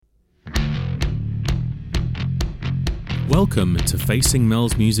Welcome to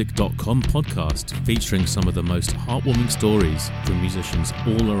FacingMelsMusic.com podcast, featuring some of the most heartwarming stories from musicians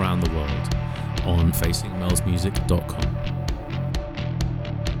all around the world on FacingMelsMusic.com.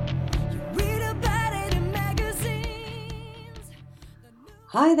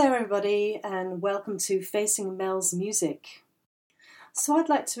 Hi there everybody, and welcome to Facing Mel's Music. So I'd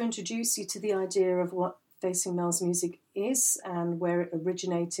like to introduce you to the idea of what Facing Mel's Music is and where it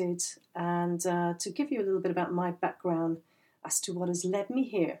originated, and to give you a little bit about my background as to what has led me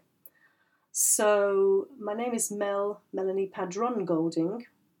here. So my name is Melanie Padron Golding,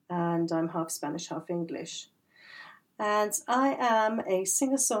 and I'm half Spanish, half English. And I am a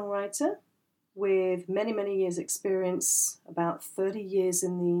singer-songwriter with many, many years experience, about 30 years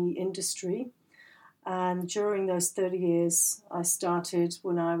in the industry. And during those 30 years, I started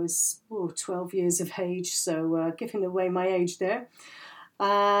when I was 12 years of age, so giving away my age there.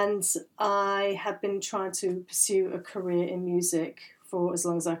 And I have been trying to pursue a career in music for as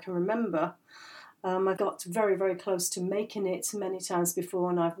long as I can remember. I got very, very close to making it many times before,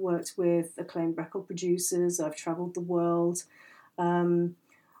 and I've worked with acclaimed record producers. I've travelled the world.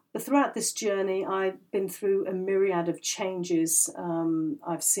 But throughout this journey, I've been through a myriad of changes.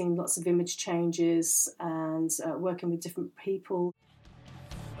 I've seen lots of image changes and working with different people.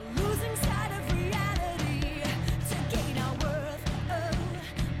 Losing sight of reality to gain our worth.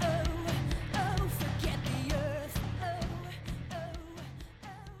 Forget the earth.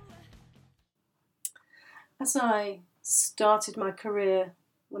 As I started my career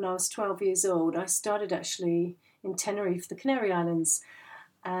when I was 12 years old, I started actually in Tenerife, the Canary Islands.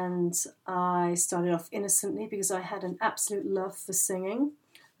 And I started off innocently because I had an absolute love for singing,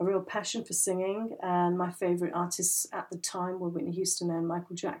 a real passion for singing. And my favourite artists at the time were Whitney Houston and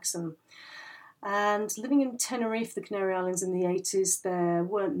Michael Jackson. And living in Tenerife, the Canary Islands in the 80s, there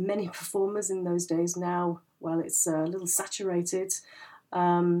weren't many performers in those days. Now, well, it's a little saturated.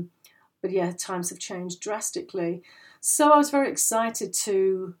 But yeah, times have changed drastically. So I was very excited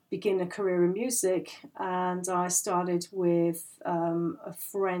to begin a career in music, and I started with a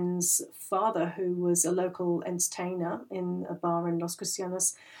friend's father who was a local entertainer in a bar in Los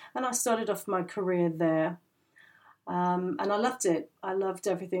Cristianos, and I started off my career there. And I loved it. I loved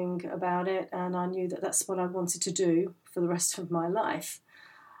everything about it, and I knew that that's what I wanted to do for the rest of my life.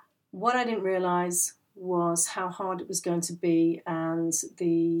 What I didn't realise was how hard it was going to be, and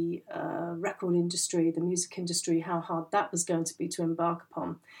the record industry, the music industry, how hard that was going to be to embark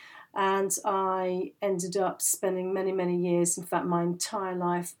upon. And I ended up spending many, many years, in fact my entire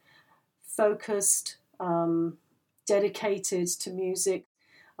life, focused, dedicated to music.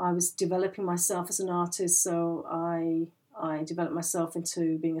 I was developing myself as an artist, so I developed myself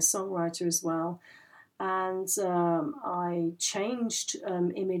into being a songwriter as well. And I changed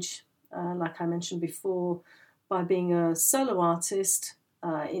image, like I mentioned before, by being a solo artist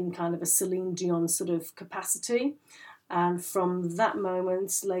in kind of a Celine Dion sort of capacity. And from that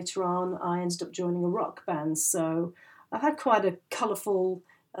moment, later on, I ended up joining a rock band. So I've had quite a colourful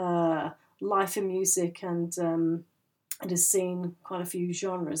life in music, and it has seen quite a few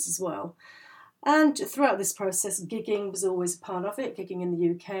genres as well. And throughout this process, gigging was always a part of it, gigging in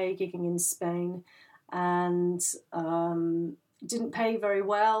the UK, gigging in Spain, and didn't pay very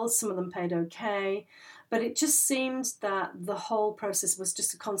well. Some of them paid okay, but it just seemed that the whole process was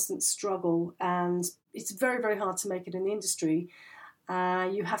just a constant struggle, and it's very, very hard to make it in the industry.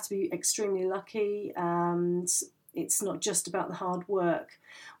 You have to be extremely lucky, and it's not just about the hard work,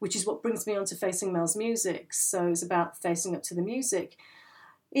 which is what brings me on to Facing Mel's Music. So it's about facing up to the music.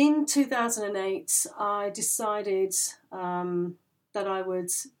 In 2008, I decided that I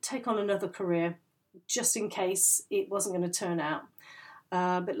would take on another career, just in case it wasn't going to turn out,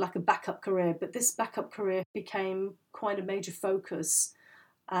 but like a backup career. But this backup career became quite a major focus,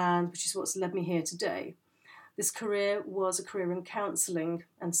 and which is what's led me here today. This career was a career in counselling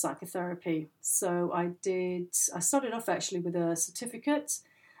and psychotherapy. So I started off actually with a certificate,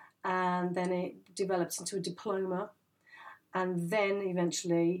 and then it developed into a diploma. And then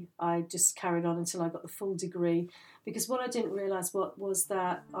eventually I just carried on until I got the full degree, because what I didn't realise was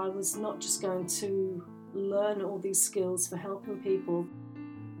that I was not just going to learn all these skills for helping people.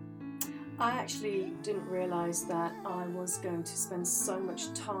 I actually didn't realise that I was going to spend so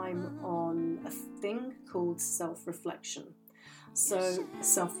much time on a thing called self-reflection. So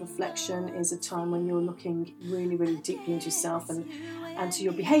self-reflection is a time when you're looking really, really deeply into yourself and to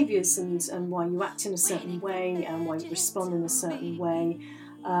your behaviours and why you act in a certain way and why you respond in a certain way.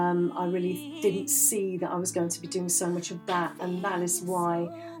 I really didn't see that I was going to be doing so much of that, and that is why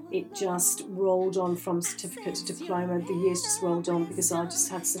it just rolled on from certificate to diploma. The years just rolled on because I just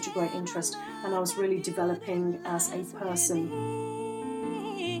had such a great interest and I was really developing as a person.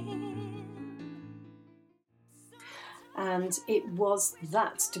 And it was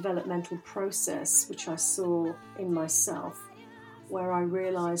that developmental process which I saw in myself, where I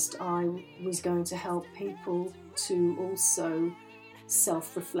realised I was going to help people to also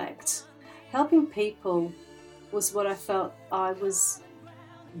self-reflect. Helping people was what I felt I was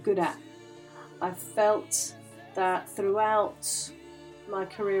good at. I felt that throughout my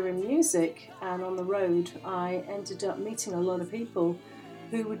career in music and on the road, I ended up meeting a lot of people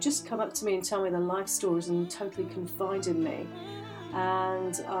who would just come up to me and tell me their life stories and totally confide in me.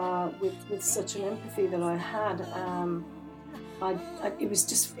 And with such an empathy that I had,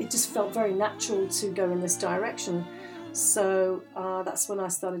 it just felt very natural to go in this direction. So that's when I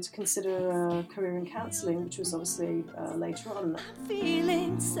started to consider a career in counselling, which was obviously later on.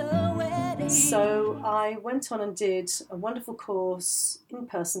 So I went on and did a wonderful course in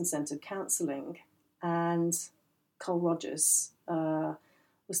person-centred counselling, and Carl Rogers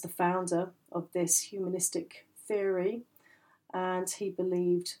was the founder of this humanistic theory, and he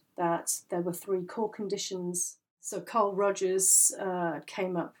believed that there were 3 core conditions. So Carl Rogers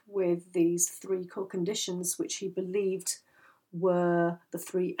came up with these 3 core conditions which he believed were the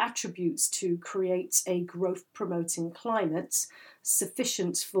 3 attributes to create a growth-promoting climate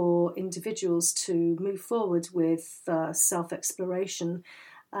sufficient for individuals to move forward with self-exploration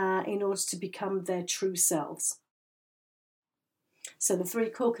in order to become their true selves. So the 3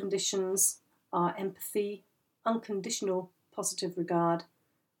 core conditions are empathy, unconditional positive regard,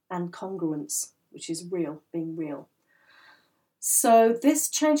 and congruence, which is real, being real. So this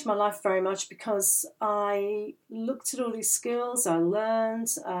changed my life very much because I looked at all these skills, I learned,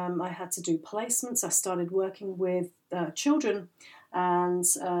 I had to do placements, I started working with children and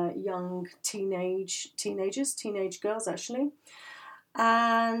young teenage girls actually.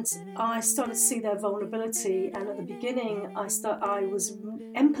 And I started to see their vulnerability, and at the beginning I was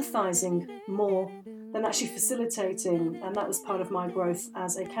empathizing more than actually facilitating, and that was part of my growth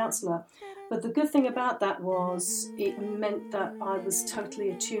as a counsellor. But the good thing about that was it meant that I was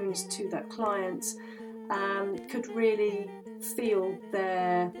totally attuned to that client and could really feel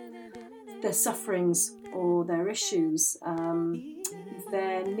their sufferings or their issues,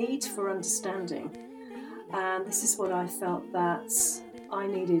 their need for understanding. And this is what I felt that I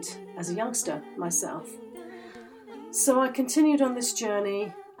needed as a youngster myself. So I continued on this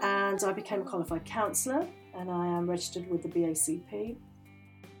journey and I became a qualified counsellor, and I am registered with the BACP.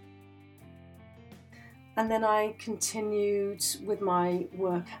 And then I continued with my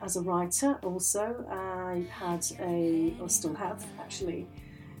work as a writer also. I had or still have actually,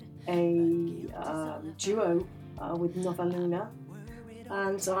 a duo with Novaluna.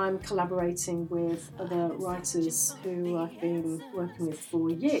 And I'm collaborating with other writers who I've been working with for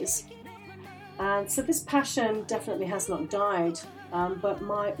years. And so this passion definitely has not died, but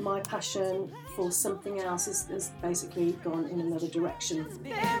my passion for something else has basically gone in another direction.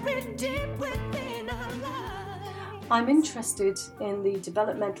 I'm interested in the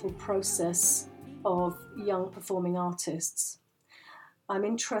developmental process of young performing artists. I'm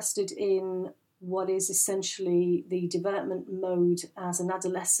interested in what is essentially the development mode as an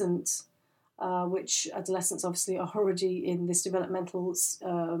adolescent, which adolescents obviously are already in this developmental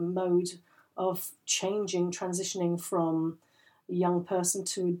mode of changing, transitioning from young person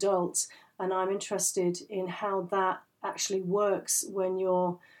to adult. And I'm interested in how that actually works when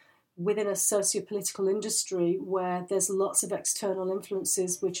you're within a socio-political industry where there's lots of external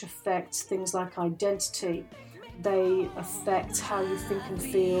influences which affect things like identity. They affect how you think and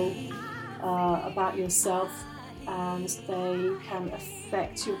feel about yourself, and they can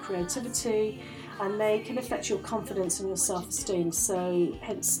affect your creativity, and they can affect your confidence and your self-esteem. So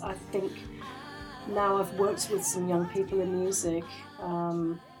hence I think now I've worked with some young people in music.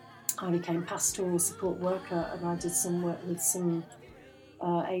 I became pastoral support worker, and I did some work with some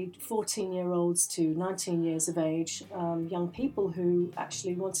 14-year-olds to 19 years of age, young people who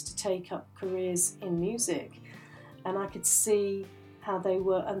actually wanted to take up careers in music, and I could see how they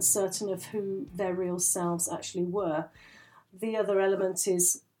were uncertain of who their real selves actually were. The other element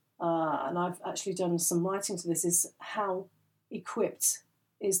is, and I've actually done some writing to this, is how equipped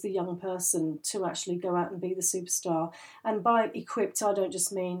is the young person to actually go out and be the superstar. And by equipped, I don't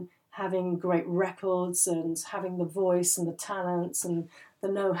just mean having great records and having the voice and the talents and the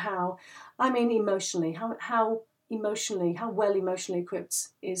know-how. I mean emotionally, how well emotionally equipped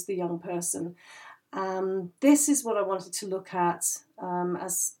is the young person. This is what I wanted to look at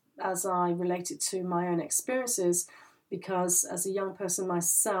as I relate it to my own experiences, because as a young person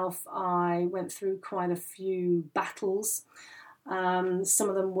myself, I went through quite a few battles. Some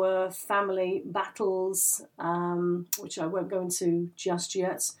of them were family battles, which I won't go into just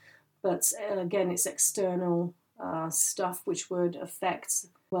yet. But again, it's external stuff which would affect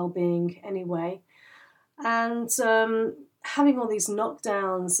well-being anyway. And having all these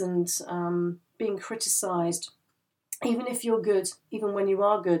knockdowns and being criticised, even if you're good, even when you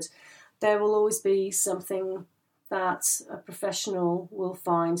are good, there will always be something that a professional will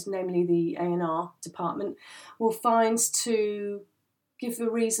find, namely the A&R department, will find to give a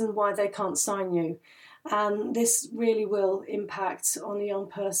reason why they can't sign you. And this really will impact on a young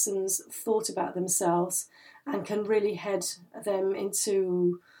person's thought about themselves and can really head them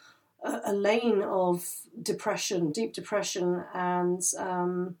into a lane of depression, deep depression, and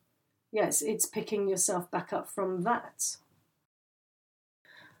it's picking yourself back up from that.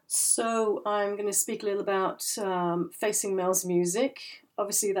 So I'm going to speak a little about Facing Mel's Music.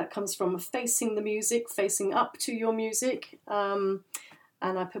 Obviously that comes from facing the music, facing up to your music. And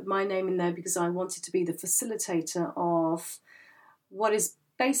I put my name in there because I wanted to be the facilitator of what is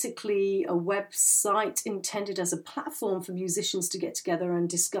basically a website intended as a platform for musicians to get together and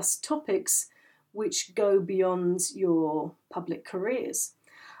discuss topics which go beyond your public careers.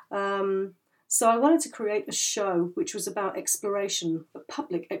 So I wanted to create a show which was about exploration, but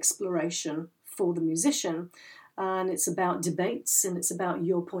public exploration for the musician. And it's about debates and it's about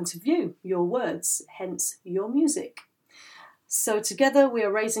your point of view, your words, hence your music. So together we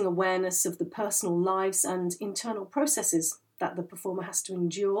are raising awareness of the personal lives and internal processes that the performer has to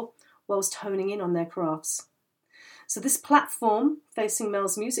endure whilst honing in on their crafts. So this platform,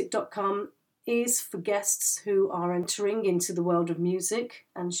 facingmelsmusic.com, is for guests who are entering into the world of music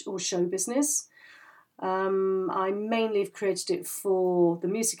or show business. I mainly have created it for the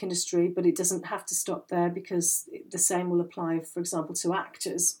music industry, but it doesn't have to stop there because the same will apply, for example, to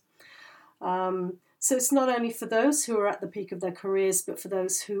actors. So it's not only for those who are at the peak of their careers, but for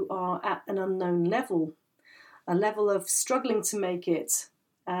those who are at an unknown level, a level of struggling to make it.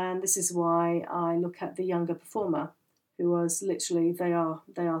 And this is why I look at the younger performer, who was literally, they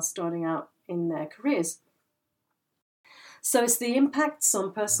are starting out in their careers. So it's the impacts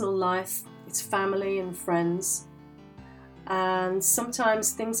on personal life, it's family and friends, and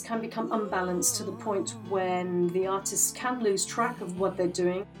sometimes things can become unbalanced to the point when the artist can lose track of what they're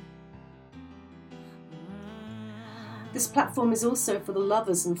doing. This platform is also for the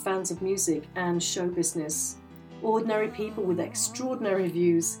lovers and fans of music and show business, ordinary people with extraordinary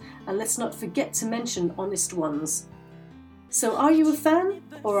views, and let's not forget to mention honest ones. So are you a fan,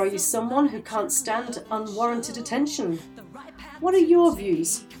 or are you someone who can't stand unwarranted attention? What are your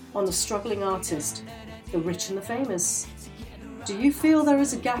views on the struggling artist, the rich and the famous? Do you feel there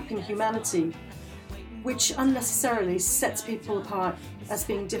is a gap in humanity which unnecessarily sets people apart as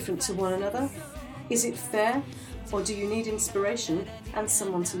being different to one another? Is it fair, or do you need inspiration and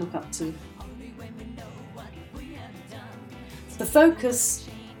someone to look up to? The focus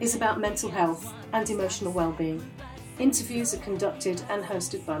is about mental health and emotional well-being. Interviews are conducted and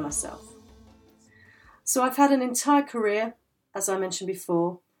hosted by myself. So I've had an entire career, as I mentioned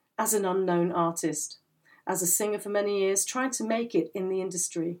before, as an unknown artist, as a singer for many years, trying to make it in the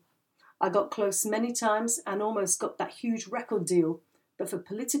industry. I got close many times and almost got that huge record deal, but for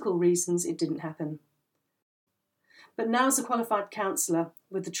political reasons it didn't happen. But now as a qualified counsellor,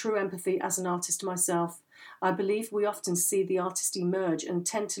 with the true empathy as an artist myself, I believe we often see the artist emerge and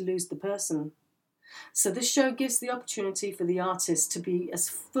tend to lose the person. So this show gives the opportunity for the artist to be as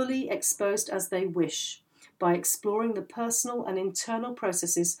fully exposed as they wish by exploring the personal and internal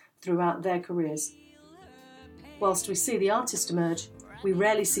processes throughout their careers. Whilst we see the artist emerge, we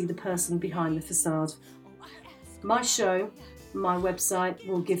rarely see the person behind the facade. My show, my website,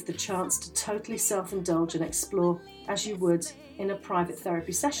 will give the chance to totally self-indulge and explore as you would in a private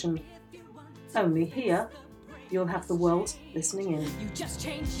therapy session. Only here, you'll have the world listening in. You just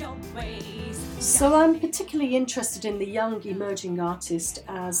changed your ways. So I'm particularly interested in the young emerging artist,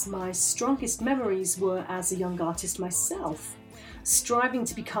 as my strongest memories were as a young artist myself. Striving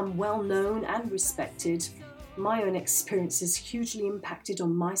to become well known and respected, my own experiences hugely impacted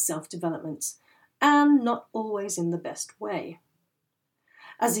on my self-development, and not always in the best way.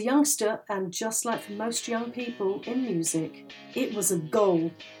 As a youngster, and just like for most young people in music, it was a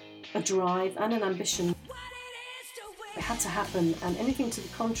goal, a drive and an ambition. It had to happen, and anything to the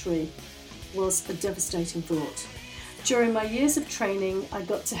contrary was a devastating thought. During my years of training, I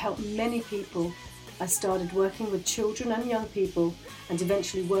got to help many people. I started working with children and young people, and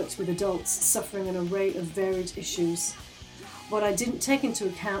eventually worked with adults suffering an array of varied issues. What I didn't take into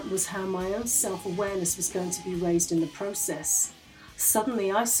account was how my own self-awareness was going to be raised in the process.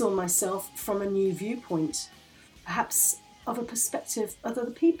 Suddenly I saw myself from a new viewpoint, perhaps of a perspective of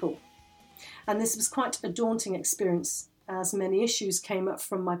other people. And this was quite a daunting experience, as many issues came up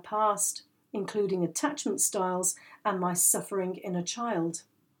from my past, including attachment styles and my suffering inner child.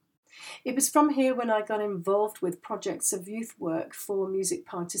 It was from here when I got involved with projects of youth work for music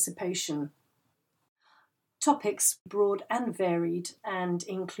participation. Topics broad and varied and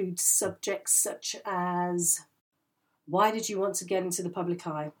include subjects such as: why did you want to get into the public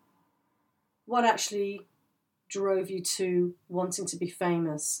eye? What actually drove you to wanting to be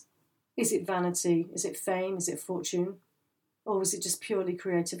famous? Is it vanity? Is it fame? Is it fortune? Or was it just purely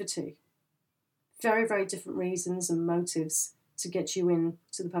creativity? Very, very different reasons and motives to get you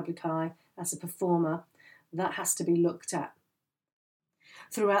into the public eye as a performer. That has to be looked at.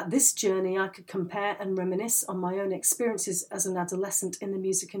 Throughout this journey, I could compare and reminisce on my own experiences as an adolescent in the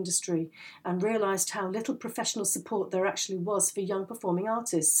music industry and realised how little professional support there actually was for young performing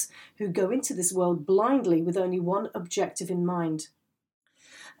artists who go into this world blindly with only one objective in mind.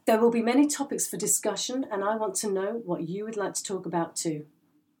 There will be many topics for discussion, and I want to know what you would like to talk about too.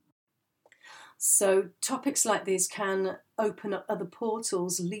 So topics like these can open up other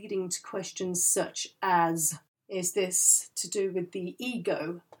portals leading to questions such as: is this to do with the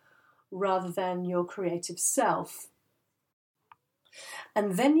ego rather than your creative self?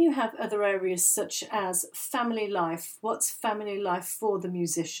 And then you have other areas such as family life. What's family life for the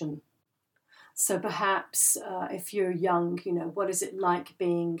musician? So perhaps if you're young, what is it like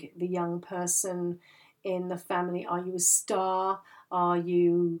being the young person in the family? Are you a star? Are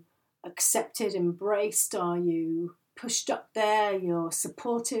you accepted, embraced? Are you pushed up there? You're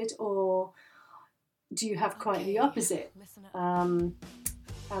supported? Or do you have quite the opposite? And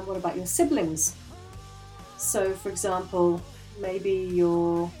what about your siblings? So, for example, maybe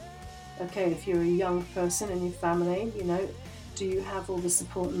if you're a young person in your family, do you have all the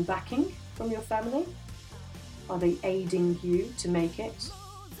support and backing from your family? Are they aiding you to make it?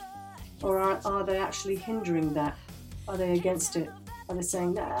 Or are they actually hindering that? Are they against it? Are they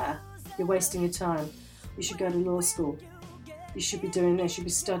saying, nah, you're wasting your time, you should go to law school, you should be doing this, you should be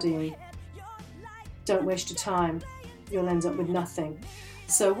studying, don't waste your time, you'll end up with nothing?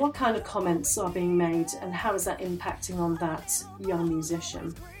 So what kind of comments are being made, and how is that impacting on that young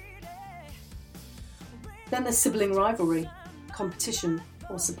musician? Then there's sibling rivalry, competition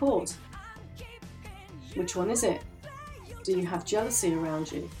or support. Which one is it? Do you have jealousy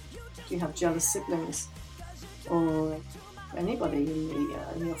around you? Do you have jealous siblings? Or anybody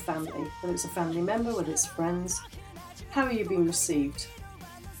in your family, whether it's a family member, whether it's friends? How are you being received?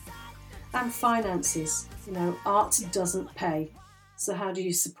 And finances. Art doesn't pay. So how do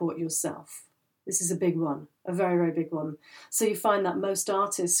you support yourself? This is a big one, a very, very big one. So you find that most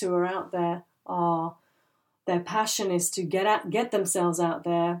artists who are out there their passion is to get themselves out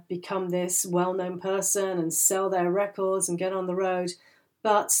there, become this well-known person and sell their records and get on the road.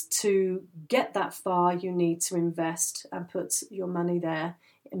 But to get that far, you need to invest and put your money there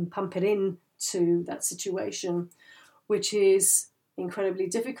and pump it into that situation, which is incredibly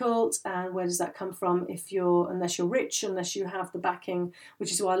difficult. And where does that come from? Unless you're rich, unless you have the backing,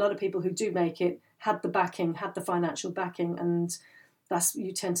 which is why a lot of people who do make it had the financial backing, and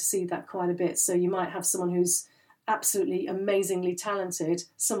you tend to see that quite a bit. So you might have someone who's absolutely amazingly talented,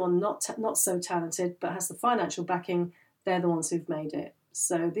 someone not so talented but has the financial backing. They're the ones who've made it.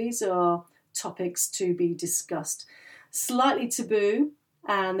 So these are topics to be discussed. Slightly taboo,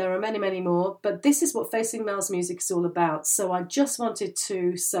 and there are many, many more, but this is what Facing Mel's Music is all about. So I just wanted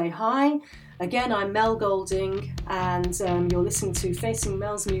to say hi. Again, I'm Mel Golding, and you're listening to Facing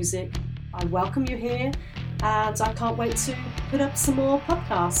Mel's Music. I welcome you here, and I can't wait to put up some more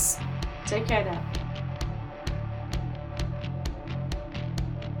podcasts. Take care now.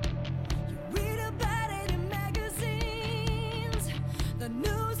 Read about it in magazines, the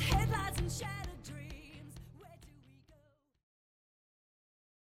news headlines and shadows.